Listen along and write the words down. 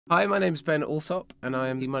Hi, my name's Ben Alsop, and I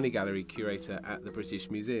am the Money Gallery Curator at the British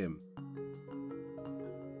Museum.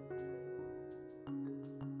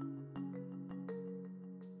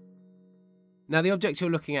 Now, the object you're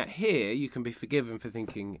looking at here, you can be forgiven for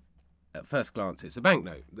thinking at first glance it's a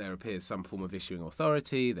banknote. There appears some form of issuing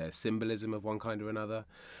authority, there's symbolism of one kind or another.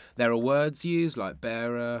 There are words used like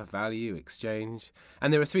bearer, value, exchange,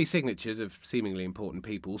 and there are three signatures of seemingly important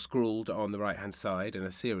people scrawled on the right-hand side and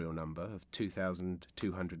a serial number of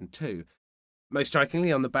 2202. Most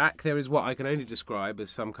strikingly, on the back, there is what I can only describe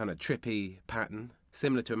as some kind of trippy pattern,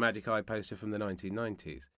 similar to a Magic Eye poster from the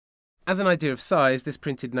 1990s. As an idea of size, this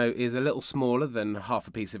printed note is a little smaller than half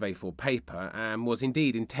a piece of A4 paper and was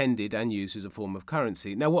indeed intended and used as a form of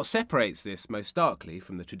currency. Now, what separates this most starkly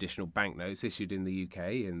from the traditional banknotes issued in the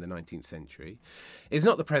UK in the 19th century is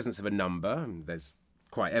not the presence of a number. There's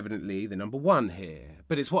quite evidently the number 1 here,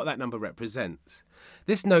 but it's what that number represents.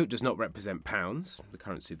 This note does not represent pounds, the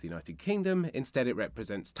currency of the United Kingdom. Instead, it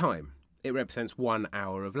represents time. It represents 1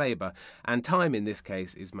 hour of labour, and time in this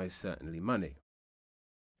case is most certainly money.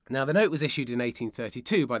 Now, the note was issued in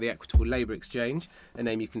 1832 by the Equitable Labour Exchange, a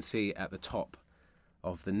name you can see at the top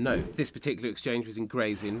of the note. This particular exchange was in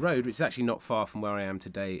Gray's Inn Road, which is actually not far from where I am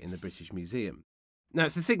today in the British Museum. Now,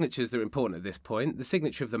 it's the signatures that are important at this point. The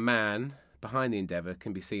signature of the man behind the endeavour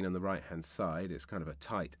can be seen on the right-hand side. It's kind of a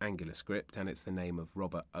tight, angular script, and it's the name of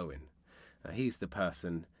Robert Owen. Now, he's the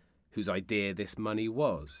person whose idea this money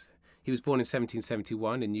was. He was born in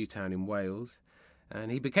 1771 in Newtown in Wales, and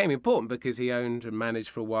he became important because he owned and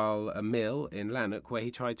managed for a while a mill in Lanark where he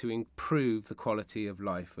tried to improve the quality of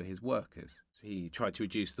life for his workers. He tried to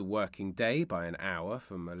reduce the working day by an hour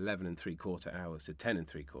from 11 3/4 hours to 10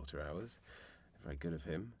 3/4 hours. Very good of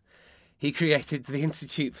him. He created the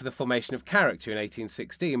Institute for the Formation of Character in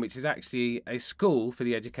 1816, which is actually a school for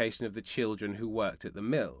the education of the children who worked at the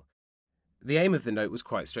mill. The aim of the note was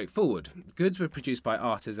quite straightforward. Goods were produced by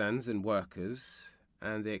artisans and workers,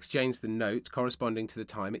 and they exchanged the note corresponding to the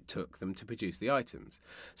time it took them to produce the items.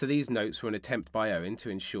 So these notes were an attempt by Owen to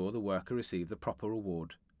ensure the worker received the proper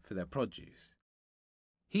reward for their produce.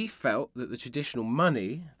 He felt that the traditional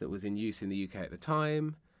money that was in use in the UK at the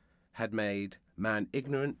time had made man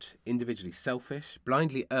ignorant, individually selfish,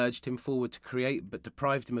 blindly urged him forward to create but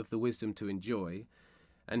deprived him of the wisdom to enjoy,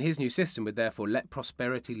 and his new system would therefore let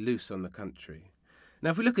prosperity loose on the country. Now,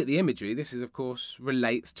 if we look at the imagery, this is, of course,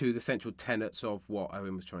 relates to the central tenets of what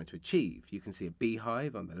Owen was trying to achieve. You can see a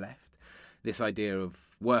beehive on the left, this idea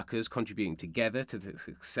of workers contributing together to the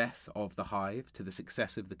success of the hive, to the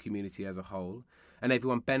success of the community as a whole, and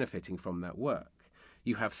everyone benefiting from that work.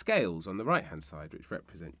 You have scales on the right-hand side, which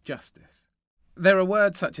represent justice. There are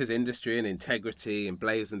words such as industry and integrity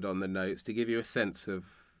emblazoned on the notes to give you a sense of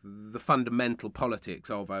the fundamental politics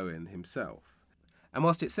of Owen himself. And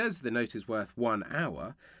whilst it says the note is worth 1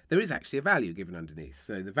 hour, there is actually a value given underneath.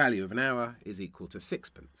 So the value of an hour is equal to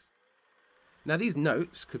 6p. Now, these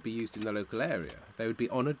notes could be used in the local area. They would be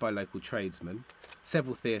honoured by local tradesmen.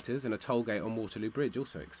 Several theatres and a toll gate on Waterloo Bridge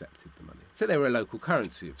also accepted the money. So they were a local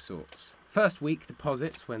currency of sorts. First week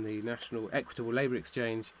deposits when the National Equitable Labour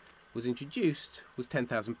Exchange was introduced was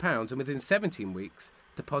 £10,000, and within 17 weeks,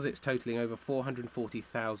 deposits totalling over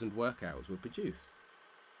 440,000 work hours were produced.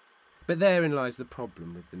 But therein lies the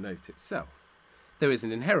problem with the note itself. There is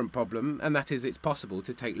an inherent problem, and that is it's possible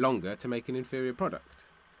to take longer to make an inferior product.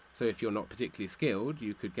 So if you're not particularly skilled,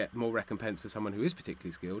 you could get more recompense for someone who is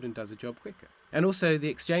particularly skilled and does a job quicker. And also the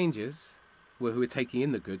exchanges who were taking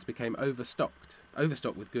in the goods became overstocked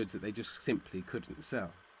with goods that they just simply couldn't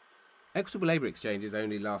sell. Equitable labour exchanges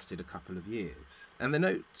only lasted a couple of years. And the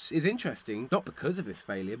note is interesting, not because of this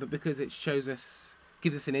failure, but because it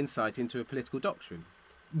gives us an insight into a political doctrine.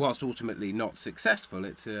 Whilst ultimately not successful,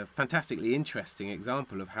 it's a fantastically interesting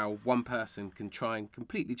example of how one person can try and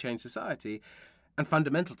completely change society, and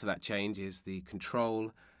fundamental to that change is the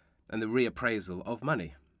control and the reappraisal of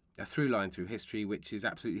money, a through line through history which is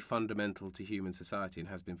absolutely fundamental to human society and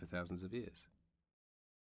has been for thousands of years.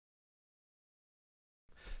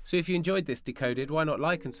 So if you enjoyed this Decoded, why not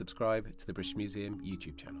like and subscribe to the British Museum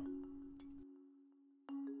YouTube channel?